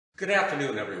Good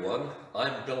afternoon, everyone.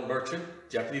 I'm Bill Merchant,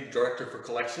 Deputy Director for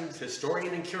Collections,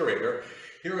 Historian and Curator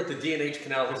here at the D&H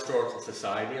Canal Historical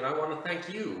Society, and I want to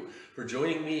thank you for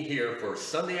joining me here for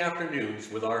Sunday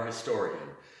afternoons with our historian.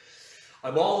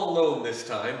 I'm all alone this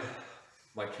time.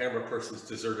 My camera person's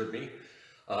deserted me,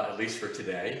 at least for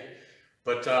today,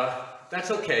 but that's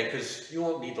okay because you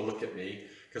won't need to look at me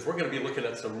because we're going to be looking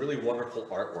at some really wonderful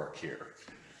artwork here.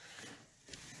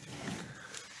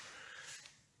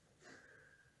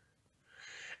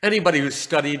 Anybody who's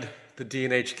studied the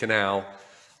D&H Canal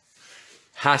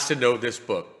has to know this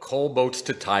book, Coal Boats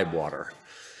to Tidewater.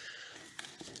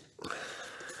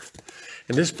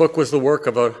 And this book was the work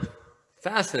of a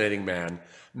fascinating man,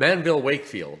 Manville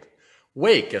Wakefield.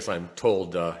 Wake, as I'm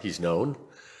told he's known.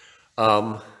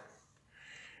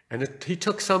 He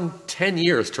took some 10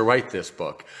 years to write this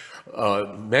book.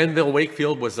 Manville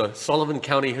Wakefield was a Sullivan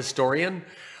County historian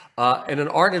and an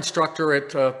art instructor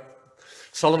at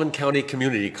Sullivan County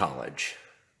Community College.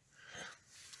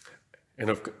 And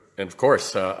of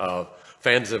course,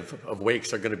 fans of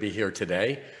Wake's are going to be here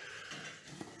today.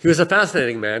 He was a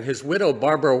fascinating man. His widow,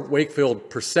 Barbara Wakefield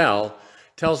Purcell,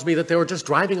 tells me that they were just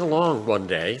driving along one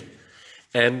day,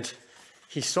 and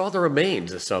he saw the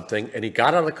remains of something, and he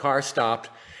got out of the car, stopped,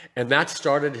 and that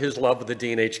started his love of the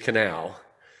D&H Canal.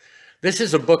 This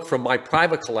is a book from my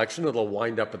private collection. It'll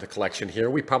wind up at the collection here.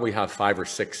 We probably have 5 or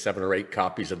 6, 7 or 8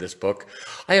 copies of this book.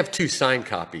 I have 2 signed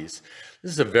copies.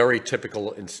 This is a very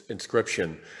typical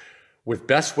inscription. With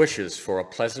best wishes for a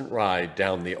pleasant ride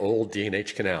down the old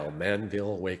D&H Canal,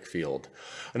 Manville, Wakefield.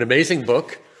 An amazing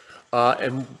book.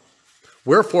 And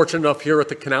we're fortunate enough here at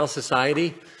the Canal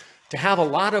Society to have a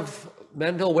lot of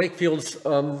Manville Wakefield's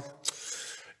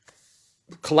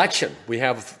collection. We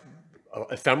have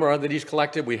ephemera that he's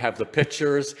collected, we have the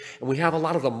pictures, and we have a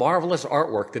lot of the marvelous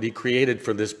artwork that he created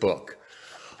for this book.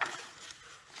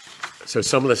 So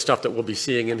some of the stuff that we'll be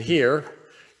seeing in here,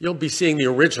 you'll be seeing the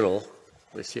original.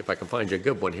 Let's see if I can find you a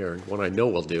good one here, and one I know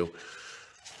we'll do.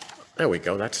 There we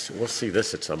go, we'll see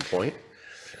this at some point.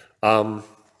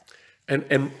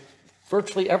 And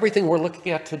virtually everything we're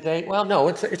looking at today, well, no,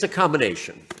 it's a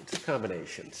combination. It's a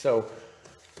combination. So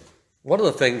one of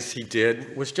the things he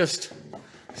did was just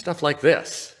stuff like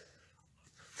this.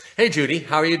 Hey, Judy,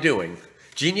 how are you doing?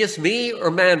 Genius, me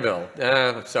or Manville?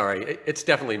 Sorry, it's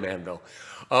definitely Manville.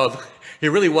 He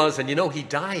really was, and you know, he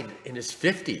died in his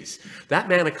 50s. That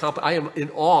man accomplished, I am in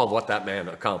awe of what that man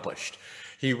accomplished.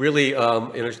 He really,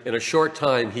 in a short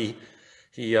time, he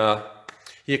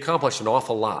accomplished an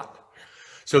awful lot.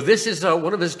 So this is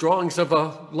one of his drawings of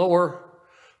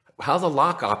how the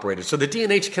lock operated. So the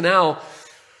D&H Canal,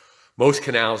 most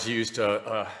canals used,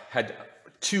 had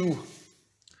two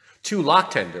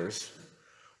lock tenders,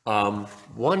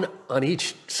 one on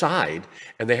each side,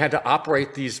 and they had to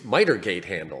operate these miter gate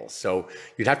handles. So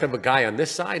you'd have to have a guy on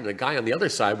this side and a guy on the other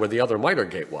side where the other miter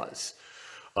gate was.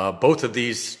 Both of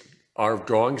these are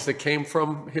drawings that came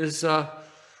from his, that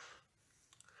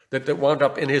wound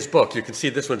up in his book. You can see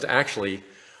this one's actually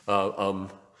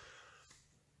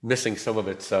missing some of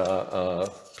its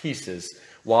pieces.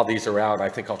 While these are out, I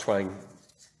think I'll try and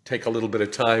take a little bit of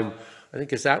time. I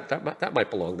think that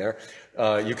might belong there.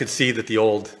 You can see that the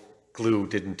old glue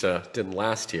didn't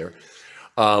last here.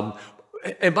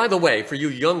 And by the way, for you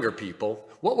younger people,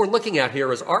 what we're looking at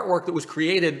here is artwork that was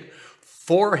created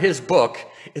for his book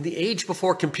in the age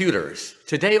before computers.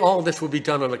 Today, all this would be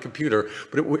done on a computer,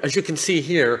 but as you can see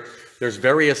here, there's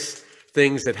various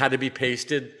things that had to be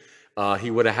pasted.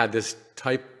 He would have had this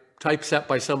typeset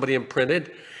by somebody and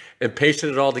printed and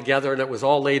pasted it all together, and it was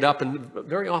all laid up. And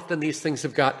very often these things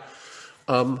have got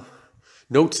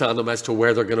notes on them as to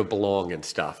where they're going to belong and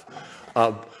stuff.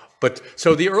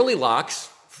 So the early locks,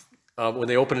 when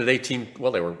they opened they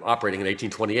were operating in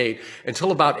 1828,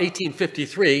 until about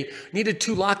 1853, needed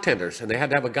 2 lock tenders, and they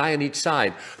had to have a guy on each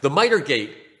side. The miter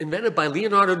gate, invented by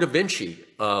Leonardo da Vinci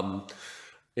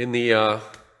in the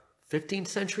 15th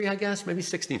century, I guess, maybe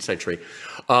 16th century.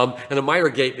 And a miter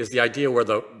gate is the idea where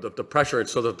the pressure,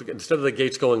 so that instead of the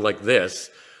gates going like this,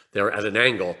 they're at an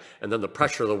angle, and then the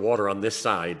pressure of the water on this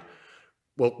side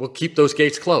will keep those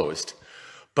gates closed.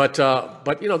 But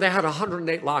you know, they had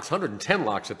 108 locks, 110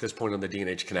 locks at this point on the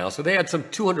D&H Canal, so they had some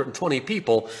 220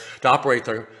 people to operate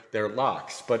their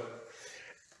locks. But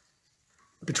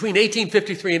between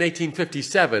 1853 and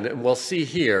 1857, and we'll see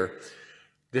here,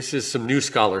 this is some new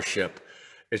scholarship.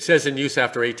 It says in use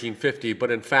after 1850,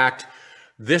 but in fact,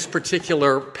 this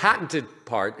particular patented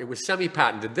part, it was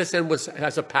semi-patented. This end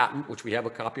has a patent, which we have a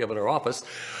copy of in our office,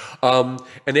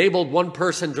 enabled one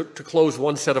person to close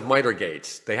one set of miter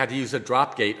gates. They had to use a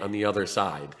drop gate on the other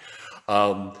side.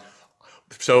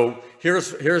 So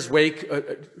here's Wake.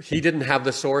 He didn't have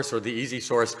the source or the easy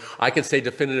source. I can say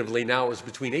definitively now it was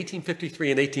between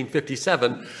 1853 and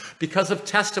 1857 because of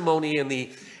testimony in the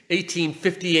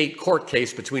 1858 court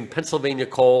case between Pennsylvania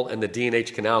Coal and the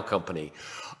D&H Canal Company.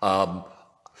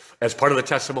 As part of the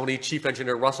testimony, Chief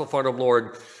Engineer Russell Farnham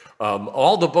Lord,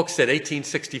 all the books said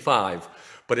 1865,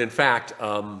 but in fact,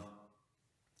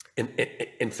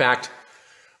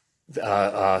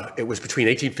 it was between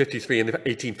 1853 and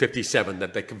 1857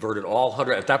 that they converted all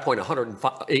 100, at that point,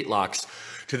 108 locks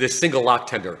to this single lock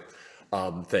tender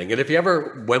thing. And if you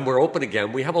ever, when we're open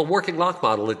again, we have a working lock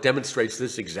model that demonstrates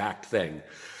this exact thing.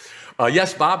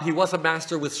 Yes, Bob, he was a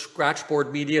master with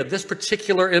scratchboard media. This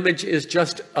particular image is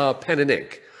just pen and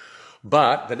ink.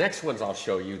 But the next ones I'll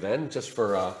show you then, just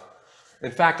for, in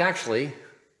fact, actually,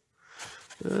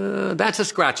 that's a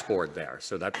scratchboard there.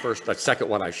 So that second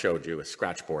one I showed you is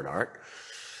scratchboard art.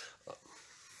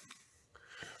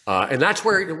 And that's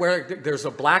where there's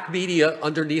a black media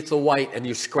underneath the white, and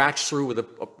you scratch through with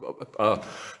a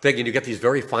thing, and you get these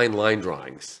very fine line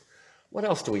drawings. What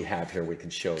else do we have here we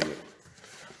can show you?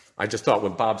 I just thought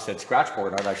when Bob said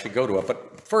scratchboard art, I should go to it.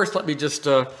 But first, let me just,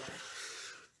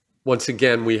 once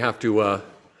again, we have to,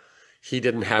 he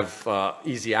didn't have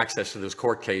easy access to this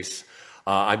court case.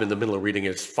 I'm in the middle of reading it.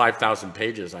 It's 5,000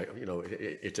 pages.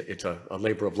 It's a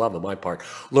labor of love on my part,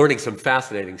 learning some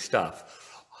fascinating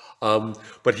stuff.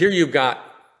 But here you've got,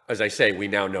 as I say, we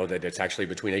now know that it's actually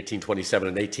between 1827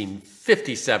 and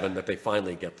 1857 that they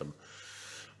finally get them.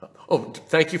 Oh,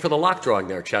 thank you for the lock drawing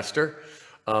there, Chester.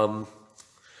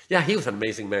 Yeah, he was an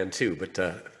amazing man too,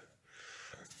 but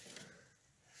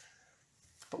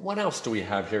what else do we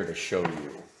have here to show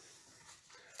you?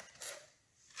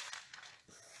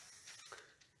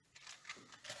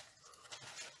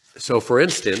 So for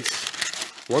instance,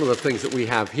 one of the things that we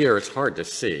have here, it's hard to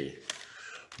see,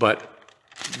 but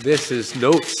this is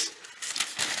notes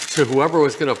to whoever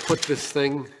was going to put this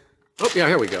thing. Oh, yeah,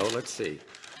 here we go. Let's see.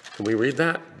 Can we read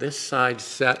that? This side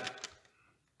set.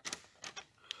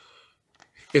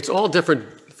 It's all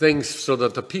different things so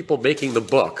that the people making the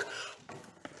book,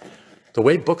 the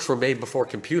way books were made before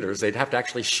computers, they'd have to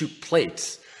actually shoot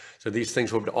plates. So these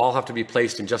things would all have to be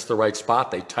placed in just the right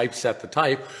spot. They typeset the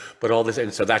type, but all this,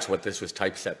 and so that's what this was,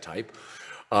 typeset type.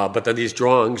 But then these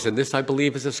drawings, and this I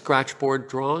believe is a scratchboard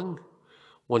drawing.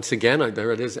 Once again,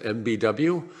 there it is,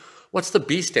 MBW. What's the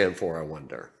B stand for, I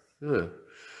wonder?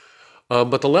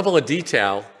 But the level of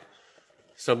detail,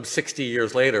 some 60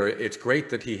 years later, it's great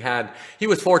that he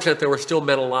was fortunate there were still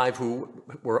men alive who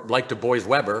were like Du Bois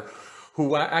Weber,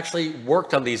 who actually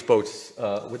worked on these boats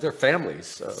with their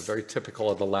families, very typical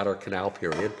of the latter Canal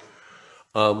period.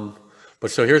 But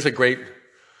so here's a great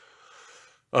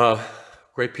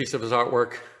piece of his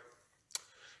artwork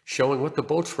showing what the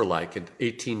boats were like in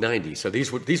 1890. So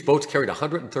these boats carried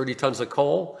 130 tons of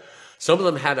coal. Some of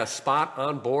them had a spot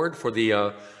on board for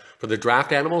the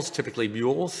draft animals, typically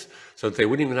mules, so that they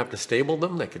wouldn't even have to stable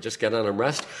them. They could just get on and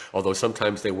rest, although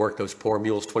sometimes they worked those poor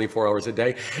mules 24 hours a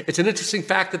day. It's an interesting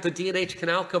fact that the D&H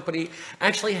Canal Company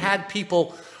actually had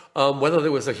people, whether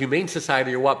there was a humane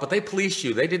society or what, but they policed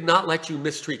you. They did not let you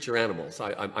mistreat your animals,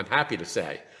 I'm happy to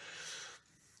say.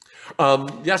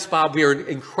 Yes, Bob, we are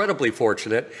incredibly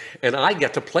fortunate, and I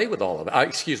get to play with all of it.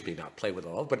 Excuse me, not play with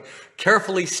all of it, but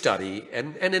carefully study,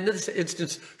 and in this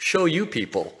instance, show you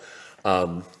people.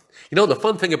 You know, the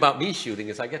fun thing about me shooting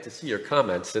is I get to see your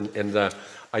comments, and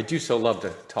I do so love to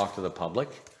talk to the public.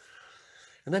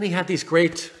 And then he had these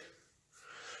great,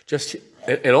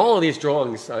 and all of these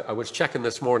drawings, I was checking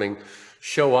this morning,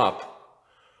 show up.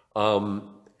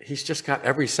 He's just got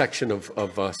every section of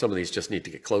some of these just need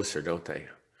to get closer, don't they?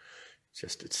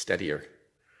 It's steadier.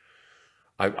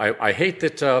 I hate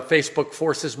that Facebook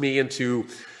forces me into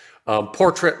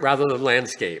portrait rather than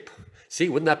landscape. See,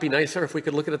 wouldn't that be nicer if we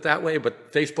could look at it that way?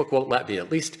 But Facebook won't let me.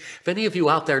 At least if any of you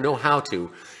out there know how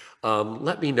to,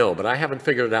 let me know. But I haven't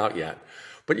figured it out yet.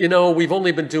 But you know, we've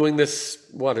only been doing this,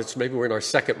 maybe we're in our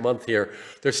second month here.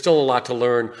 There's still a lot to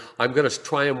learn. I'm going to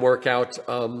try and work out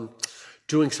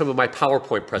doing some of my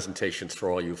PowerPoint presentations for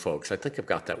all you folks. I think I've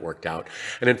got that worked out.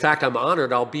 And in fact, I'm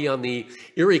honored. I'll be on the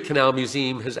Erie Canal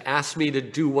Museum has asked me to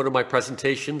do one of my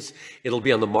presentations. It'll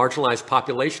be on the marginalized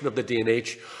population of the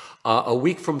D&H. A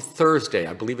week from Thursday,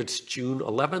 I believe it's June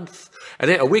 11th,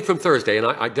 and a week from Thursday, and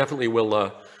I definitely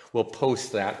will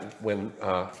post that when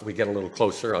we get a little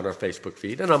closer on our Facebook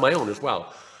feed and on my own as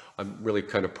well. I'm really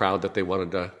kind of proud that they wanted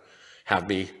to have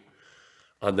me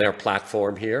on their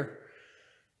platform here.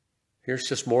 Here's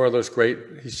just more of those great,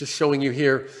 he's just showing you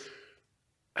here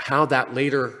how that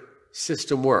later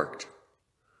system worked.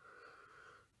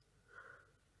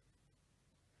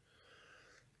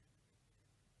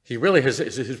 He really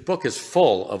his book is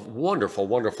full of wonderful,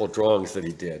 wonderful drawings that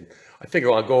he did. I figure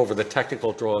I'll go over the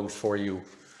technical drawings for you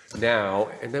now,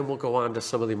 and then we'll go on to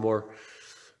some of the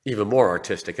even more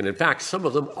artistic. And in fact, some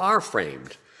of them are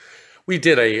framed. We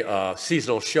did a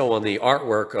seasonal show on the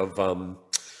artwork of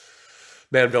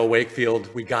Manville,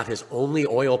 Wakefield. We got his only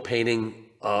oil painting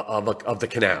of the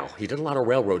canal. He did a lot of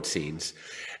railroad scenes.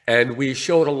 And we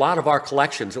showed a lot of our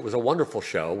collections. It was a wonderful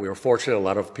show. We were fortunate a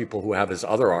lot of people who have his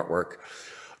other artwork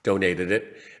donated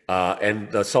it. And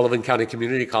the Sullivan County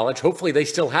Community College, hopefully they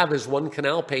still have his one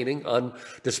canal painting on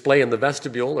display in the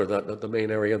vestibule or the main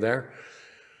area there.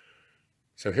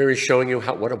 So here he's showing you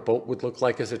what a boat would look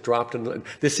like as it dropped in.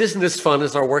 This isn't as fun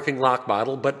as our working lock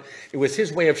model, but it was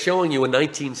his way of showing you in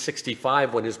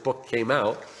 1965 when his book came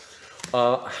out,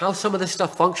 how some of this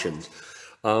stuff functioned.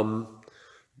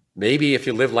 Maybe if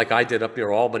you lived like I did up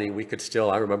near Albany, we could still,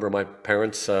 I remember my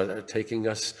parents taking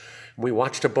us, we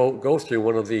watched a boat go through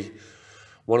one of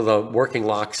the working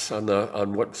locks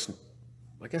on what's,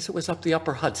 I guess it was up the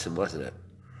Upper Hudson, wasn't it?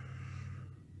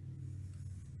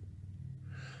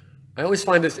 I always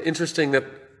find it interesting that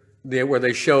where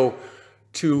they show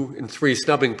 2 and 3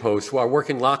 snubbing posts, our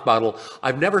working lock model,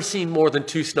 I've never seen more than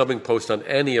 2 snubbing posts on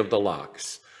any of the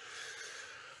locks.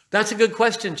 That's a good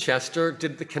question, Chester.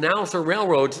 Did the canals or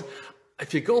railroads,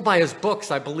 if you go by his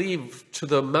books, I believe To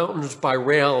the Mountains by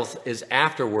Rail is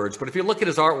afterwards, but if you look at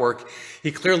his artwork,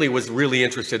 he clearly was really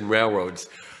interested in railroads.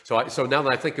 So now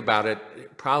that I think about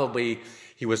it, probably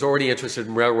he was already interested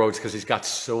in railroads because he's got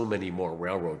so many more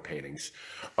railroad paintings.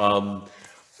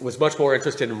 Was much more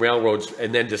interested in railroads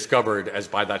and then discovered, as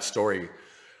by that story,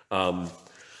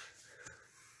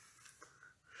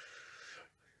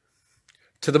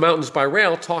 To the Mountains by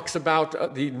Rail talks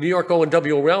about the New York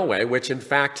O&W Railway, which in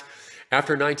fact,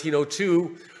 after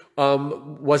 1902,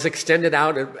 was extended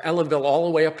out at Ellenville all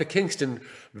the way up to Kingston,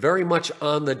 very much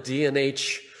on the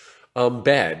D&H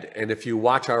bed. And if you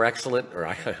watch our excellent, or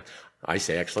I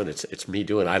say excellent, it's me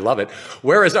doing it, I love it.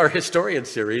 Whereas our historian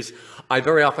series, I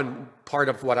very often, part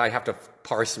of what I have to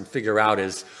parse and figure out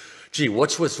is, gee,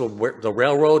 what was the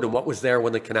railroad and what was there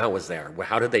when the canal was there?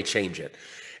 How did they change it?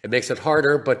 It makes it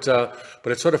harder, but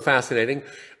it's sort of fascinating.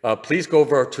 Please go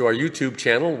over to our YouTube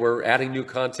channel. We're adding new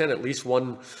content, at least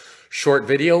one short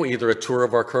video, either a tour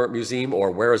of our current museum or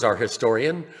Where is Our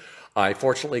Historian? I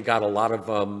fortunately got a lot of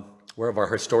Where of Our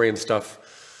Historian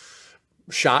stuff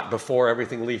shot before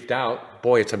everything leafed out.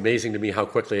 Boy, it's amazing to me how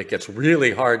quickly it gets really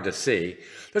hard to see.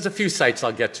 There's a few sites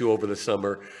I'll get to over the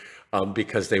summer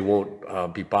because they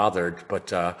won't be bothered,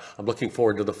 but I'm looking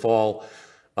forward to the fall.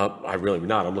 I'm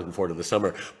looking forward to the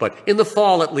summer. But in the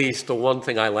fall, at least, the one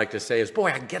thing I like to say is, boy,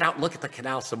 I can get out and look at the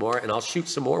canal some more, and I'll shoot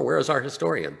some more. Where is our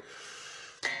historian?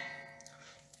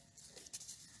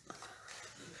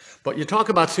 But you talk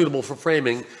about suitable for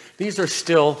framing. These are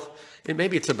still, and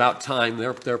maybe it's about time,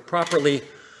 they're properly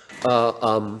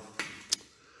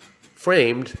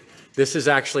framed. This is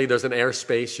actually, there's an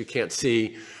airspace you can't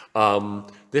see.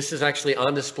 This is actually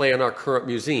on display in our current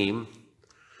museum.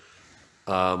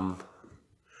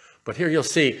 But here you'll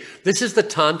see, this is the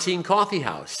Tontine Coffee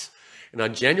House. And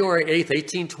on January 8th,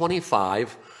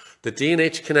 1825, the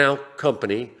D&H Canal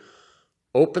Company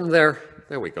opened there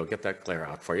we go, get that glare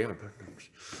out for you. I'm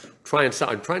trying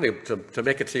to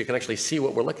make it so you can actually see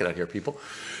what we're looking at here, people.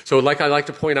 So like I like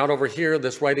to point out over here,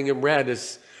 this writing in red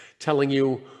is telling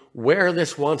you where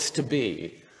this wants to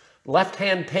be.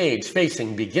 Left-hand page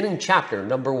facing beginning chapter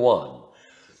number 1.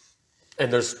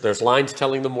 And there's lines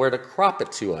telling them where to crop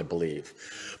it to, I believe.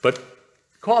 But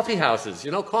coffee houses,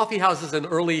 coffee houses in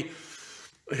early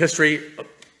history,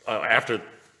 after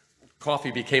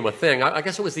coffee became a thing, I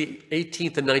guess it was the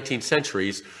 18th and 19th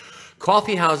centuries,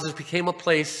 coffee houses became a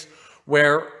place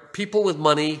where people with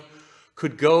money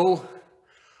could go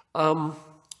and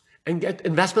get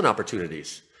investment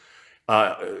opportunities.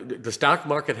 The stock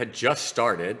market had just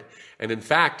started, and in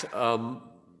fact,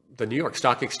 the New York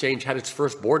Stock Exchange had its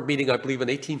first board meeting, I believe, in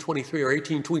 1823 or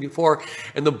 1824,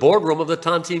 in the boardroom of the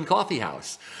Tontine Coffee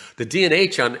House. The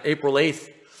D&H on April 8th,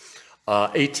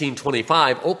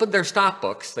 1825, opened their stock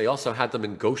books. They also had them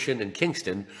in Goshen and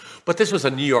Kingston, but this was a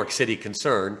New York City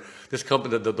concern. This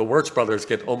company, the Wirtz brothers,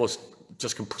 get almost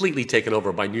just completely taken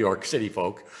over by New York City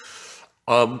folk.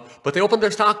 But they opened their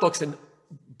stock books, and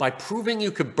by proving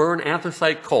you could burn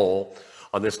anthracite coal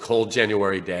on this cold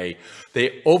January day,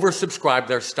 they oversubscribed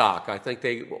their stock. I think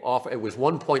it was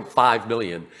 1.5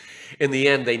 million. In the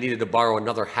end, they needed to borrow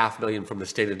another $500,000 from the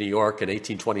state of New York in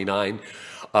 1829.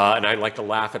 And I like to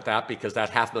laugh at that because that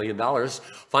 $500,000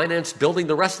 financed building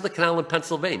the rest of the canal in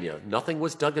Pennsylvania. Nothing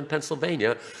was dug in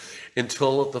Pennsylvania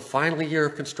until the final year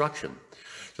of construction.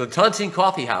 So the Tontine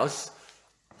Coffee House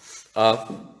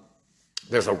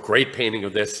There's a great painting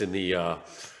of this in the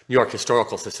New York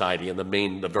Historical Society in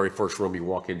the very first room you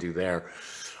walk into there.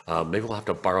 Maybe we'll have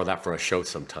to borrow that for a show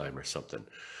sometime or something.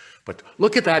 But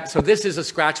look at that. So this is a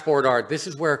scratchboard art. This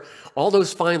is where all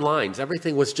those fine lines,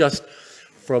 everything was just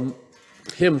from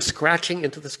him scratching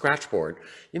into the scratchboard.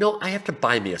 You know, I have to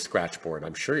buy me a scratchboard.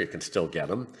 I'm sure you can still get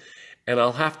them. And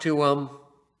I'll have to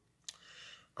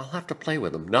play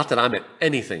with them. Not that I'm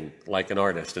anything like an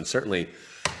artist, and certainly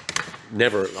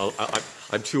never,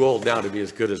 I'm too old now to be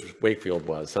as good as Wakefield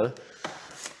was, huh?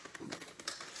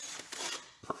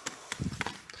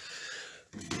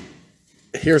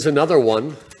 Here's another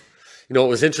one. You know, it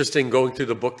was interesting going through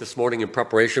the book this morning in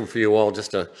preparation for you all.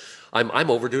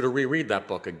 I'm overdue to reread that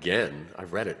book again.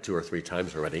 I've read it 2 or 3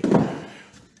 times already.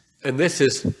 And this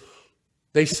is,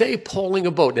 they say poling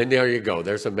a boat. And there you go.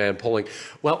 There's a man poling.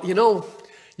 Well, you know,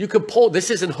 you could pole. This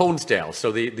is in Honesdale.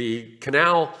 So the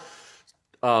canal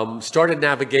started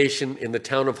navigation in the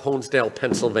town of Honesdale,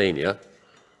 Pennsylvania.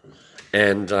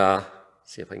 And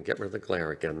see if I can get rid of the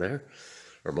glare again there,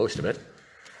 or most of it.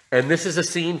 And this is a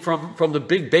scene from the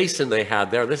big basin they had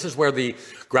there. This is where the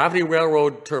gravity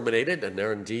railroad terminated. And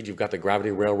there indeed, you've got the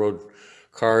gravity railroad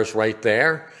cars right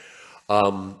there.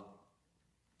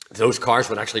 Those cars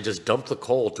would actually just dump the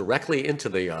coal directly into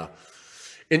the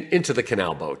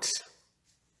canal boats.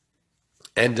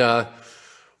 And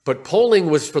but poling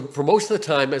was for most of the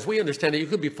time, as we understand it, you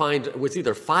could be fined with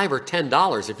either $5 or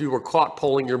 $10 if you were caught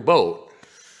poling your boat.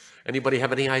 Anybody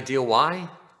have any idea why?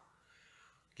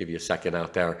 Give you a second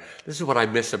out there. This is what I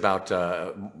miss about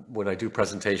when I do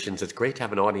presentations. It's great to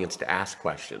have an audience to ask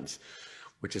questions,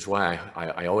 which is why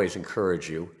I always encourage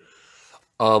you.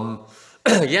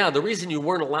 Yeah, the reason you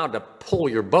weren't allowed to pull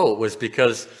your boat was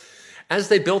because as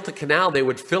they built the canal, they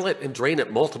would fill it and drain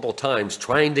it multiple times,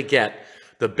 trying to get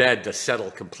the bed to settle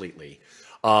completely.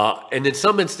 And in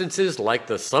some instances, like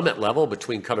the summit level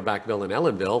between Cutterbackville and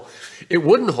Ellenville, it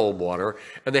wouldn't hold water,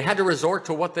 and they had to resort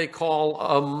to what they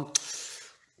call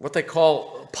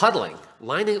puddling,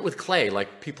 lining it with clay,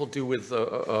 like people do with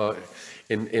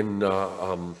in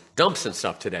dumps and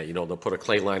stuff today. You know, they'll put a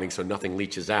clay lining so nothing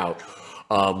leaches out.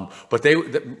 But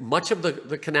much of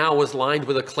the canal was lined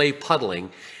with a clay puddling,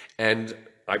 and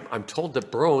I'm told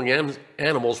that burrowing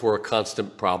animals were a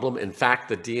constant problem. In fact,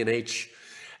 the D&H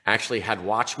actually had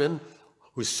watchmen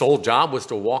whose sole job was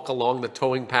to walk along the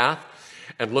towing path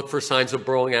and look for signs of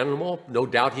burrowing animal. No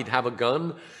doubt he'd have a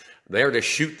gun there to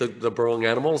shoot the burrowing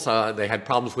animals. They had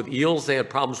problems with eels. They had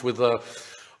problems with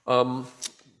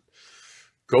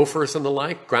gophers and the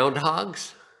like,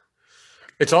 groundhogs.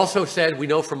 It's also said, we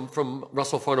know from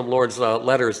Russell Farnham Lord's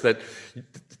letters, that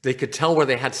they could tell where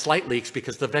they had slight leaks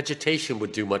because the vegetation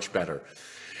would do much better.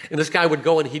 And this guy would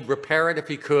go and he'd repair it if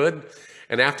he could.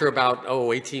 And after about,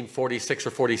 1846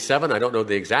 or 47, I don't know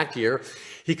the exact year,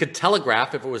 he could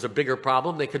telegraph if it was a bigger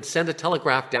problem. They could send a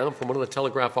telegraph down from one of the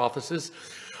telegraph offices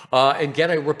and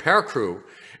get a repair crew.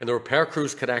 And the repair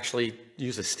crews could actually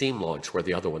use a steam launch where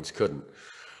the other ones couldn't.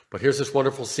 But here's this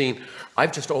wonderful scene.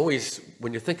 I've just always,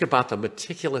 when you think about the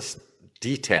meticulous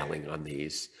detailing on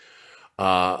these,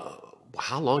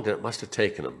 how long did it must have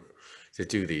taken them to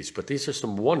do these? But these are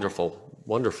some wonderful,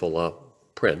 wonderful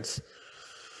prints.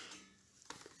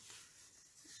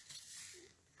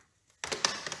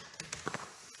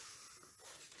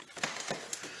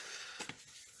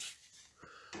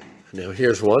 Now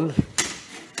here's one.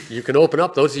 You can open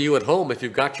up, those of you at home, if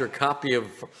you've got your copy of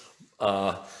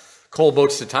Coal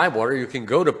Boats to Tidewater, you can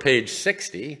go to page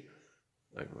 60.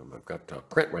 I've got a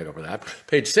print right over that.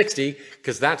 Page 60,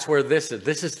 because that's where this is.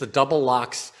 This is the double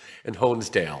locks in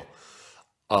Honesdale.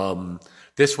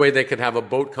 This way they could have a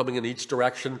boat coming in each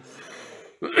direction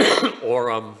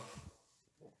or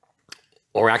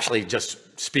actually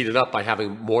just speed it up by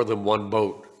having more than one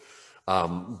boat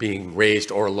being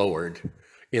raised or lowered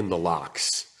in the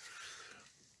locks.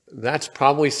 That's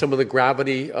probably some of the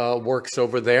gravity works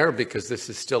over there, because this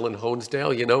is still in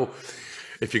Honesdale. You know,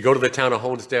 if you go to the town of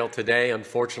Honesdale today,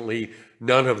 unfortunately,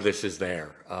 none of this is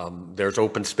there. There's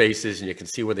open spaces, and you can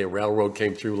see where the railroad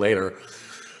came through later,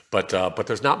 but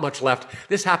there's not much left.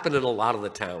 This happened in a lot of the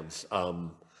towns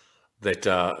that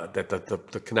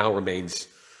the canal remains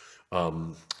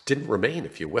didn't remain,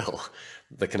 if you will.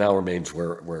 The canal remains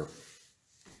were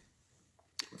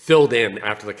filled in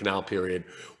after the canal period.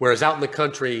 Whereas out in the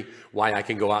country, why I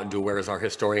can go out and do Where Is Our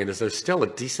Historian is there's still a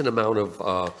decent amount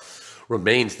of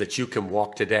remains that you can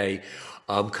walk today.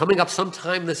 Coming up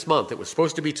sometime this month, it was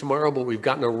supposed to be tomorrow, but we've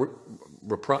gotten a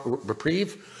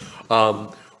reprieve.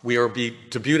 We are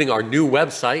debuting our new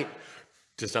website,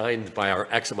 designed by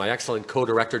my excellent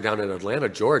co-director down in Atlanta,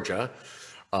 Georgia,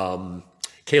 Kayla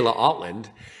Altland.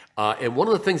 And one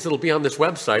of the things that'll be on this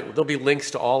website, there'll be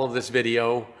links to all of this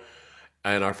video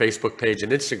and our Facebook page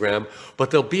and Instagram, but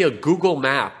there'll be a Google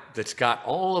map that's got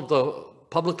all of the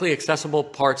publicly accessible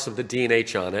parts of the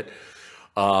D&H on it.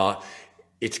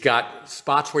 It's got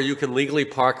spots where you can legally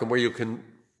park and where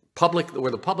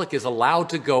where the public is allowed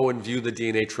to go and view the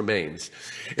D&H remains.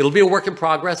 It'll be a work in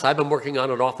progress. I've been working on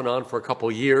it off and on for a couple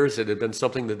of years. It had been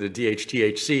something that the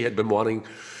DHTHC had been wanting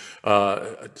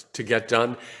to get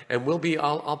done, and maybe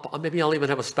I'll even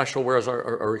have a special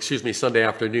Sunday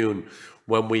afternoon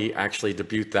when we actually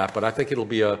debut that. But I think it'll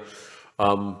be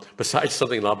besides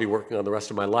something that I'll be working on the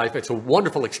rest of my life, it's a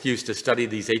wonderful excuse to study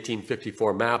these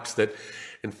 1854 maps that,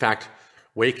 in fact,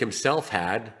 Wake himself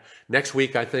had. Next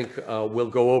week, I think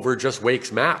we'll go over just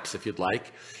Wake's maps, if you'd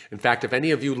like. In fact, if any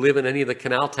of you live in any of the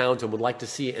canal towns and would like to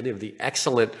see any of the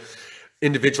excellent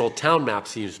individual town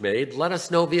maps he's made, let us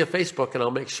know via Facebook, and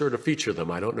I'll make sure to feature them.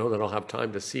 I don't know that I'll have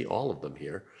time to see all of them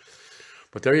here.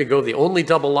 But there you go, the only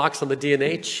double locks on the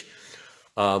D&H,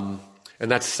 and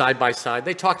that's side by side.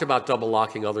 They talked about double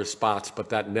locking other spots, but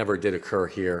that never did occur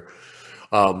here.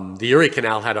 The Erie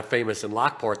Canal had a famous in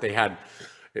Lockport. They had,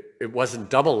 it wasn't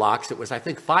double locks, it was I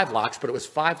think 5 locks, but it was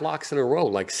 5 locks in a row,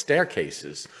 like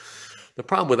staircases. The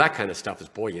problem with that kind of stuff is,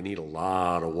 boy, you need a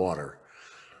lot of water.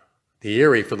 The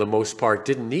Erie, for the most part,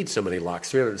 didn't need so many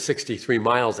locks, 363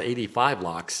 miles, 85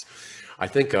 locks. I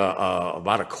think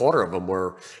about a quarter of them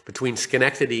were between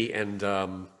Schenectady and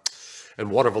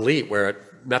Watervliet, where it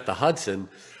met the Hudson.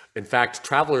 In fact,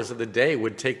 travelers of the day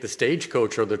would take the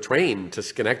stagecoach or the train to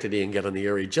Schenectady and get on the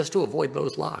Erie just to avoid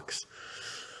those locks.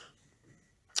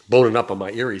 Boning up on my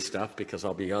Erie stuff because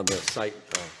I'll be on the site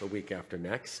the week after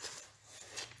next.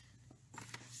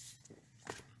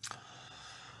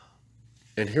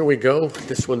 And here we go.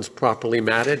 This one's properly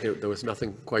matted. There was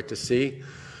nothing quite to see.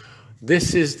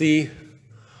 This is the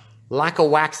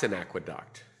Lackawaxen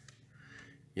Aqueduct.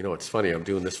 You know, it's funny, I'm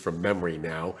doing this from memory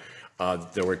now.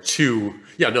 There were 2.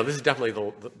 Yeah, no, this is definitely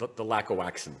the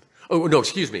Lackawaxen. Oh, no,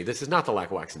 excuse me. This is not the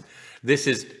Lackawaxen. This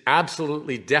is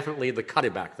absolutely, definitely the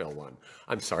Cuddebackville one.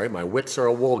 I'm sorry, my wits are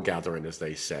a wool gathering, as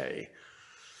they say.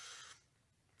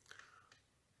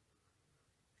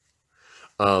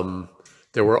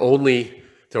 There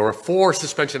were 4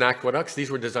 suspension aqueducts.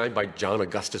 These were designed by John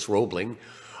Augustus Roebling.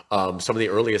 Some of the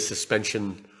earliest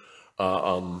suspension,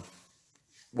 amongst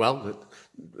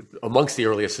the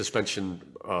earliest suspension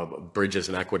bridges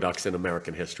and aqueducts in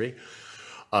American history.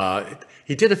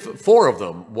 He did 4 of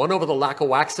them. One over the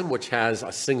Lackawaxen, which had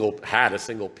a single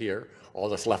pier. All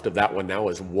that's left of that one now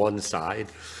is one side.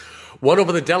 One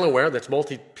over the Delaware that's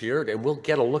multi-piered, and we'll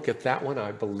get a look at that one,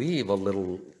 I believe, a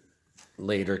little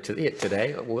later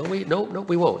today. Will we? No,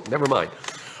 we won't. Never mind.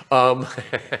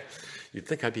 You'd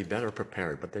think I'd be better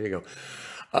prepared, but there you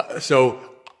go.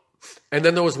 And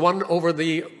then there was one over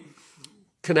the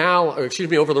canal, over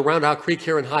the Roundout Creek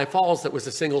here in High Falls that was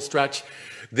a single stretch.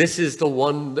 This is the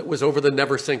one that was over the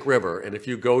Neversink River. And if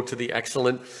you go to the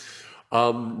excellent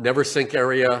Neversink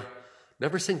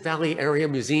Valley Area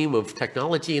Museum of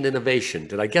Technology and Innovation.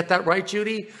 Did I get that right,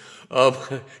 Judy?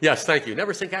 Yes, thank you.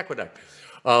 Neversink Aqueduct.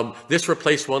 This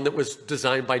replaced one that was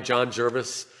designed by John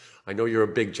Jervis. I know you're a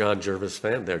big John Jervis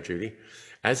fan there, Judy.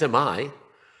 As am I.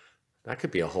 That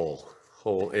could be a whole.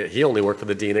 He only worked for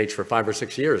the D&H for 5 or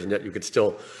 6 years, and yet you could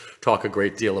still talk a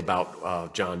great deal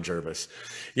about John Jervis.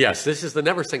 Yes, this is the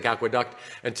Neversink Aqueduct,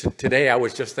 and today I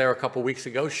was just there a couple weeks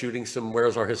ago shooting some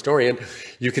Where's Our Historian.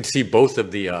 You can see both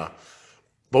of the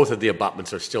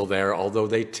abutments are still there, although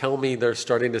they tell me they're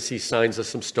starting to see signs of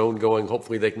some stone going.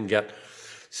 Hopefully they can get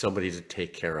somebody to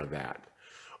take care of that.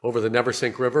 Over the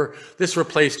Neversink River, this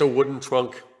replaced a wooden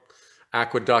trunk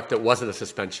aqueduct that wasn't a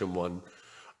suspension one.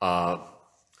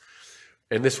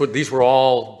 And these were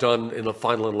all done in the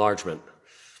final enlargement.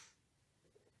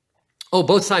 Oh,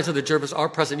 both sides of the Jervis are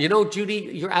present. You know,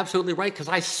 Judy, you're absolutely right, because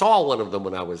I saw one of them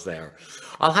when I was there.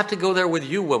 I'll have to go there with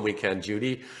you when we can,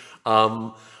 Judy.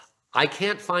 I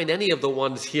can't find any of the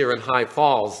ones here in High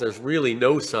Falls. There's really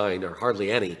no sign, or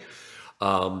hardly any.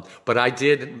 But I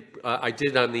did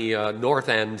on the north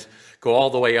end go all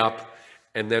the way up,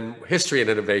 and then history and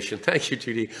innovation. Thank you,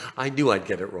 Judy. I knew I'd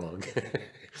get it wrong.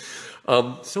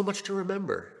 So much to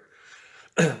remember.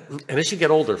 And as you get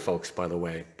older, folks, by the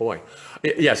way, boy.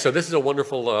 Yeah, so this is a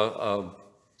wonderful,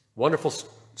 wonderful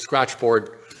scratch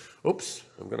board. Oops,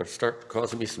 I'm going to start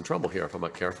causing me some trouble here if I'm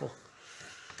not careful.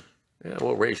 Yeah,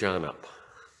 we'll raise you on up.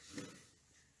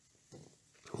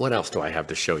 What else do I have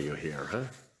to show you here, huh?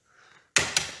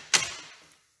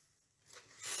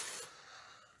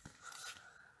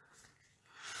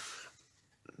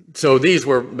 So these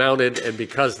were mounted, and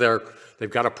because they've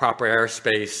got a proper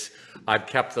airspace, I've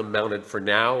kept them mounted for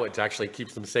now. It actually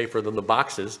keeps them safer than the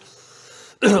boxes.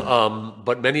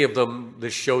 But many of them,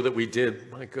 this show that we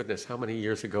did, my goodness, how many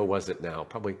years ago was it now?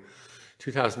 Probably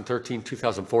 2013,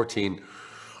 2014.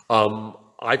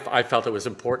 I felt it was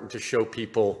important to show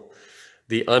people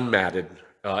the unmatted,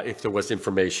 if there was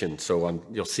information. So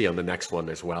you'll see on the next one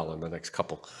as well, on the next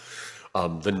couple,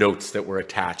 the notes that were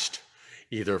attached,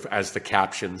 either as the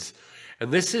captions.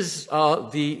 And this is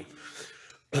the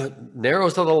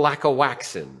Narrows of the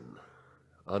Lackawaxen.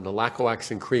 On the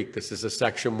Lackawaxen Creek, this is a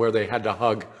section where they had to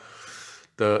hug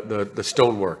the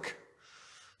stonework.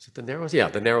 Is it the Narrows? Yeah,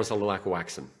 the Narrows of the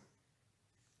Lackawaxen.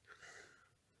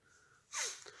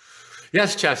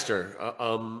 Yes, Chester.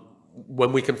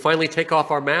 When we can finally take off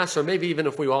our masks, or maybe even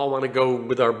if we all want to go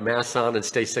with our masks on and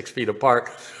stay 6 feet apart,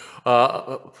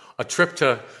 a trip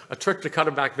to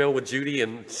Cutterbackville with Judy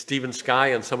and Stephen Sky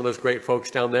and some of those great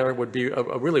folks down there would be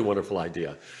a really wonderful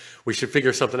idea. We should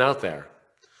figure something out there.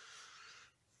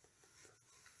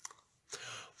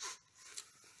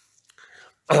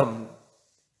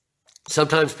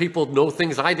 Sometimes people know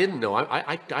things I didn't know.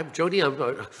 Jody,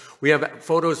 we have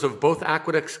photos of both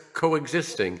aqueducts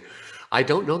coexisting. I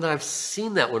don't know that I've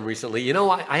seen that one recently. You know,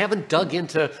 I haven't dug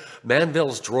into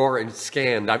Manville's drawer and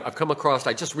scanned.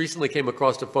 I just recently came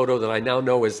across a photo that I now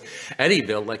know is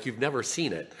Eddyville, like you've never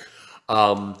seen it.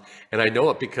 And I know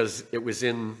it because it was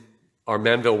in our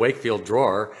Manville Wakefield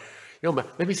drawer. You know,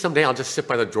 maybe someday I'll just sit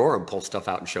by the drawer and pull stuff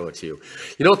out and show it to you.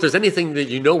 You know, if there's anything that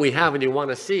you know we have and you want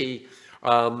to see,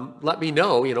 let me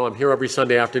know. You know, I'm here every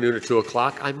Sunday afternoon at 2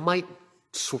 o'clock. I might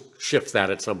shift that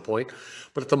at some point.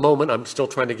 But at the moment, I'm still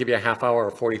trying to give you a half hour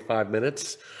or 45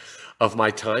 minutes of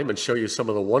my time and show you some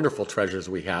of the wonderful treasures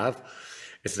we have.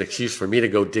 It's an excuse for me to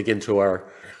go dig into our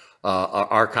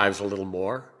archives a little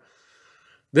more.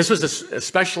 This was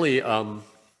especially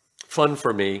fun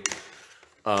for me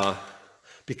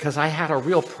because I had a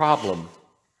real problem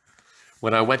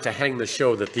when I went to hang the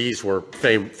show that these were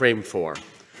framed for.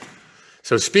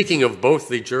 So speaking of both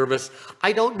the Jervis,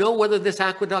 I don't know whether this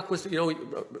aqueduct was, you know,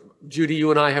 Judy,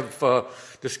 you and I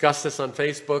have discussed this on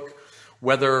Facebook,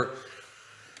 whether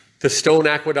the stone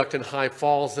aqueduct in High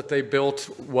Falls that they built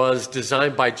was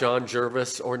designed by John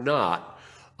Jervis or not.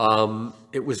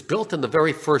 It was built in the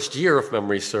very first year, if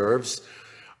memory serves,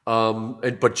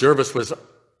 but Jervis was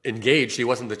engaged. He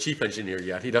wasn't the chief engineer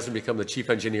yet. He doesn't become the chief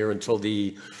engineer until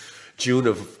the June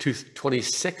of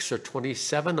 26 or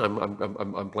 27.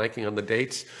 I'm blanking on the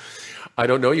dates. I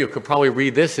don't know. You could probably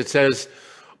read this. It says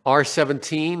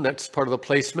R17. That's part of the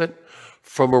placement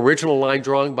from original line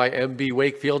drawing by M.B.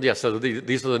 Wakefield. Yes, so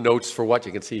these are the notes for what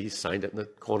you can see. He signed it in the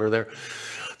corner there.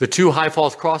 The two High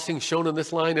Falls crossings shown in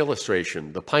this line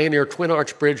illustration. The Pioneer Twin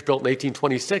Arch Bridge built in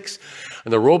 1826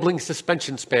 and the Roebling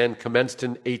suspension span commenced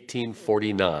in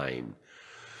 1849.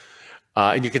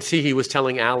 And you can see he was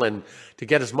telling Alan to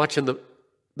get as much in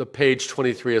the page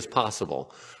 23 as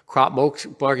possible. Crop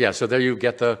mark, yeah, so there you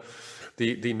get the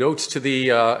notes to the,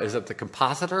 is it the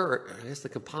compositor? I guess the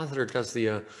compositor does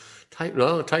the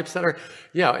typesetter.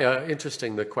 Yeah,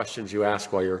 interesting the questions you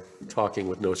ask while you're talking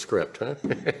with no script, huh?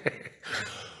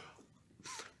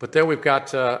 But there we've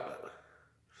got,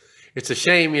 it's a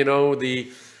shame, you know,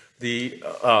 the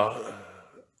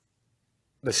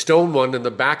stone one in the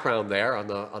background there on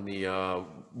the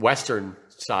western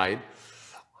side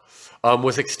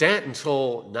was extant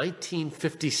until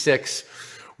 1956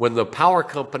 when the power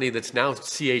company that's now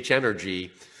CH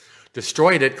Energy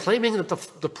destroyed it, claiming that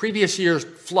the previous year's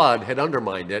flood had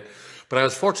undermined it. But I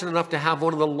was fortunate enough to have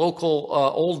one of the local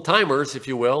old timers, if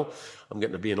you will. I'm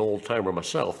getting to be an old timer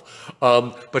myself,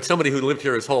 but somebody who lived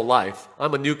here his whole life.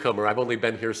 I'm a newcomer. I've only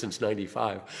been here since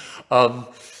 '95.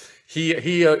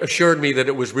 He assured me that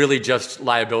it was really just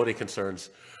liability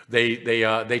concerns.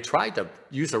 They tried to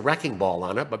use a wrecking ball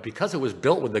on it, but because it was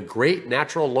built with the great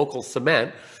natural local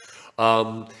cement,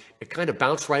 it kind of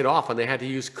bounced right off, and they had to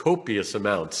use copious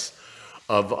amounts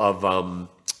of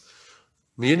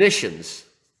munitions,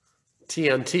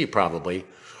 TNT probably,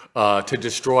 to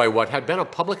destroy what had been a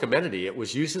public amenity. It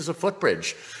was used as a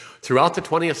footbridge throughout the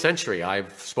 20th century.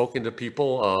 I've spoken to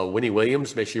people. Winnie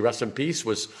Williams, may she rest in peace,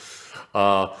 was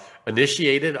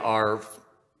initiated our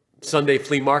Sunday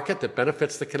flea market that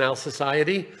benefits the Canal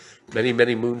Society many,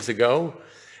 many moons ago.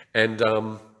 And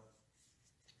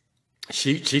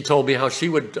she told me how she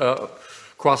would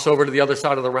cross over to the other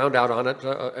side of the roundout on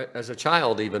it as a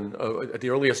child, even at the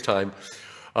earliest time.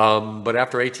 But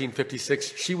after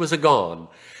 1856, she was a gone.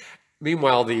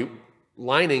 Meanwhile, the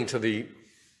lining to the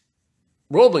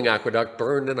Roebling Aqueduct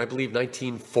burned in, I believe,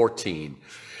 1914.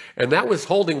 And that was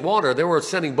holding water. They were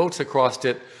sending boats across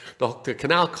it. The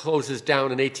canal closes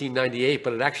down in 1898,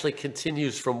 but it actually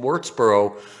continues from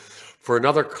Wurtsboro for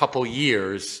another couple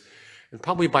years, and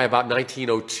probably by about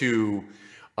 1902,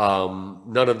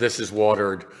 none of this is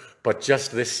watered, but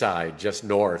just this side, just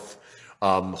north,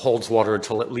 holds water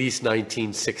until at least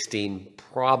 1916,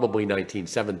 probably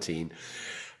 1917.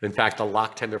 In fact, the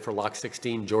lock tender for Lock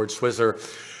 16, George Switzer,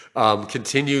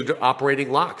 continued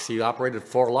operating locks. He operated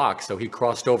 4 locks, so he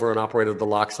crossed over and operated the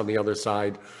locks on the other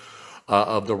side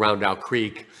of the Roundout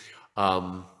Creek.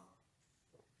 The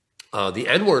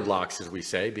N-word locks, as we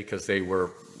say, because they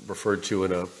were referred to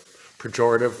in a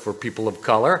pejorative for people of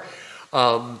color,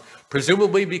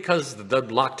 presumably because the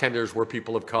lock tenders were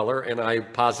people of color, and I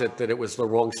posit that it was the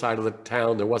wrong side of the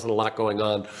town. There wasn't a lot going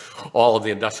on. All of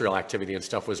the industrial activity and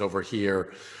stuff was over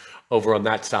here. Over on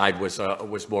that side was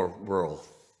more rural.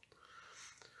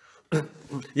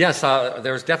 Yes,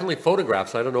 there's definitely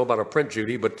photographs. I don't know about a print,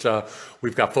 Judy, but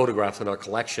we've got photographs in our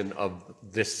collection of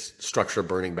this structure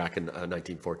burning back in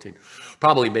 1914.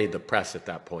 Probably made the press at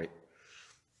that point.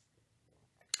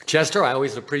 Chester, I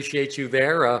always appreciate you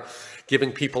there,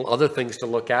 giving people other things to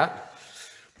look at.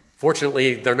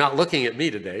 Fortunately, they're not looking at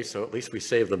me today, so at least we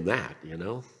saved them that, you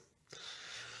know.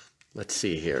 Let's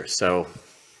see here. So,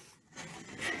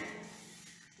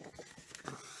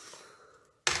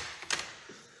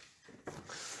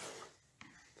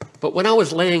 but when I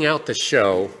was laying out the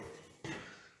show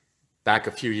back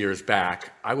a few years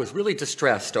back, I was really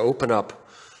distressed to open up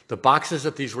the boxes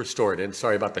that these were stored in.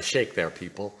 Sorry about the shake there,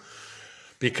 people.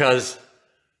 Because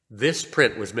this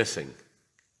print was missing.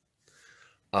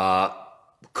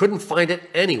 Couldn't find it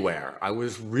anywhere. I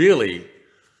was really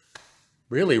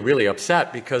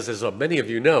upset because, as many of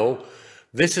you know,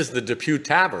 this is the Depew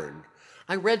Tavern.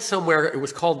 I read somewhere it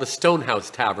was called the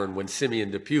Stonehouse Tavern when Simeon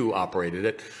Depew operated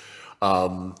it.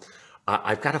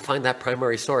 I've got to find that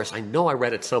primary source. I know I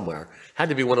read it somewhere. Had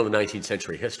to be one of the 19th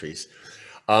century histories.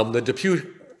 The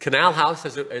Depew Canal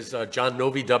House, as John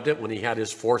Novi dubbed it when he had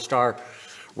his 4-star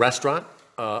restaurant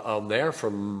there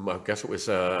from, I guess it was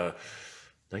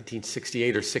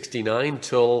 1968 or 69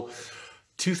 till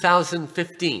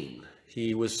 2015.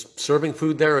 He was serving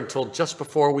food there until just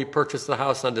before we purchased the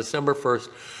house on December 1st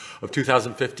of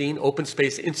 2015. Open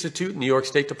Space Institute, New York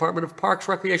State Department of Parks,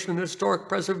 Recreation, and Historic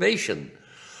Preservation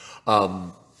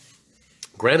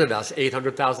granted us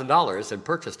 $800,000 and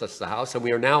purchased us the house, and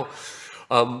we are now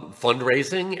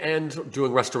fundraising and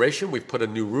doing restoration. We've put a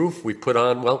new roof. We've put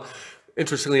on, well,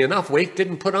 interestingly enough, Wake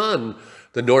didn't put on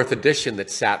the north addition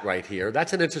that sat right here.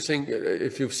 That's an interesting,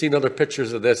 if you've seen other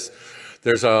pictures of this,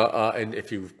 there's and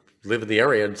if you live in the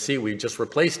area and see, we just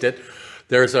replaced it.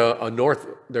 There's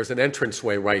there's an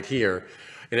entranceway right here,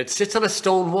 and it sits on a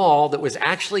stone wall that was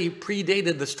actually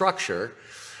predated the structure.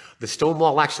 The stone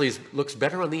wall actually looks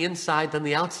better on the inside than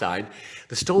the outside.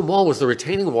 The stone wall was the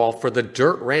retaining wall for the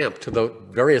dirt ramp to the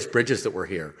various bridges that were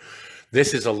here.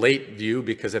 This is a late view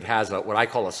because it has what I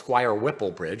call a Squire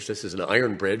Whipple bridge. This is an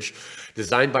iron bridge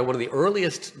designed by one of the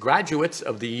earliest graduates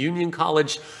of the Union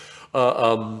College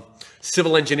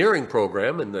civil engineering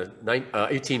program in the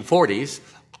 1840s.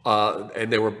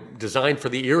 And they were designed for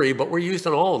the Erie, but were used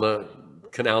on all the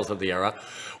canals of the era.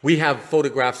 We have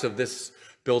photographs of this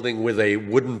building with a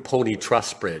wooden pony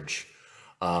truss bridge.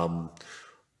 A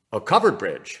covered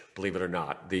bridge, believe it or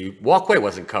not. The walkway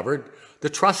wasn't covered. The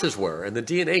trusses were, and the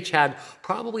D&H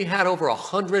probably had over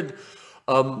 100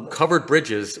 covered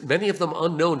bridges, many of them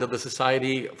unknown to the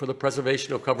Society for the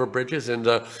Preservation of Covered Bridges. And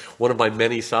one of my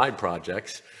many side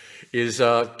projects is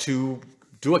to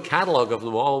do a catalog of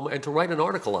them all and to write an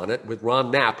article on it with Ron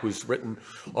Knapp, who's written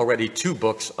already 2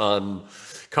 books on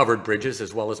covered bridges,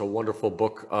 as well as a wonderful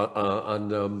book on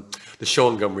the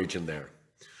Shawangum region there.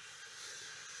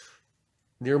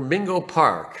 Near Mingo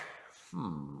Park.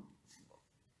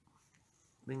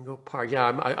 Mingo Park. Yeah,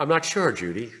 I'm not sure,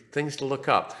 Judy. Things to look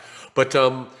up. But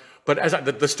as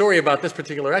the story about this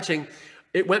particular etching,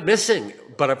 it went missing.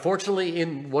 But unfortunately,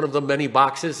 in one of the many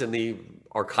boxes, in the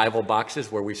archival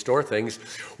boxes where we store things,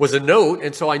 was a note.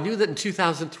 And so I knew that in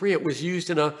 2003 it was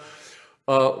used in a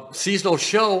seasonal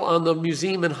show on the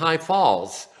museum in High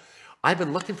Falls. I've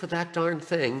been looking for that darn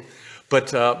thing.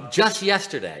 But just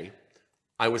yesterday,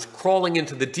 I was crawling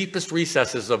into the deepest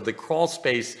recesses of the crawl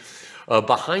space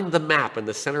behind the map in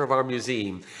the center of our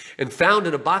museum and found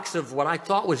in a box of what I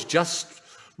thought was just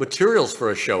materials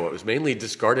for a show. It was mainly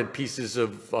discarded pieces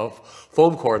of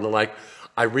foam core and the like.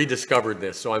 I rediscovered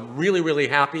this. So I'm really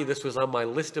happy. This was on my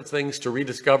list of things to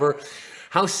rediscover.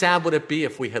 How sad would it be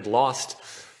if we had lost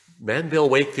Manville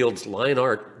Wakefield's line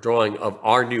art drawing of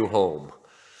our new home?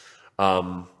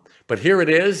 But here it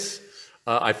is.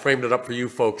 I framed it up for you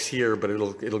folks here, but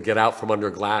it'll get out from under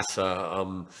glass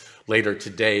later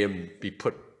today and be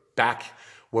put back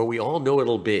where we all know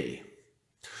it'll be.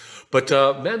 But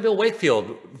Manville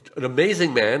Wakefield, an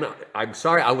amazing man. I'm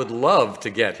sorry, I would love to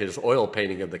get his oil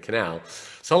painting of the canal.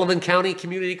 Sullivan County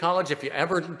Community College, if you're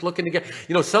ever looking to get,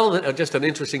 Sullivan, just an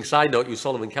interesting side note, you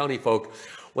Sullivan County folk,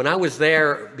 when I was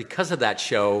there, because of that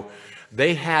show,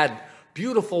 they had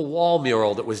beautiful wall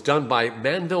mural that was done by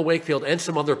Manville Wakefield and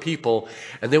some other people,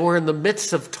 and they were in the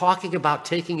midst of talking about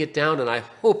taking it down, and I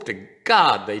hope to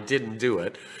God they didn't do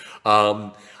it.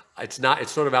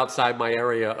 It's sort of outside my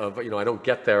area of, I don't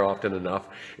get there often enough.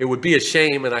 It would be a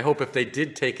shame, and I hope if they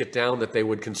did take it down that they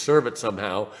would conserve it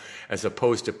somehow as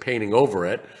opposed to painting over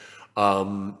it.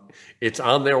 It's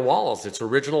on their walls. It's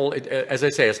original. As I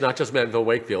say, it's not just Manville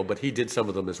Wakefield, but he did some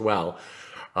of them as well.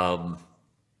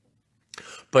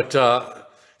 But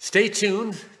stay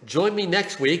tuned. Join me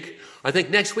next week. I think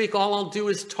next week all I'll do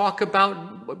is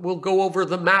we'll go over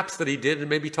the maps that he did and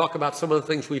maybe talk about some of the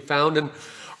things we found, and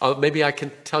maybe I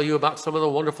can tell you about some of the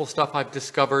wonderful stuff I've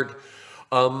discovered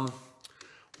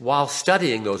while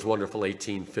studying those wonderful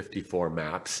 1854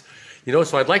 maps.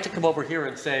 So I'd like to come over here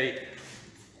and say,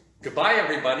 goodbye,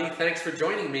 everybody. Thanks for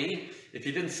joining me. If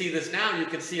you didn't see this now, you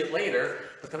can see it later.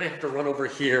 But then I have to run over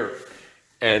here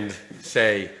and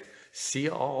say, see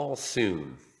you all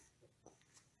soon.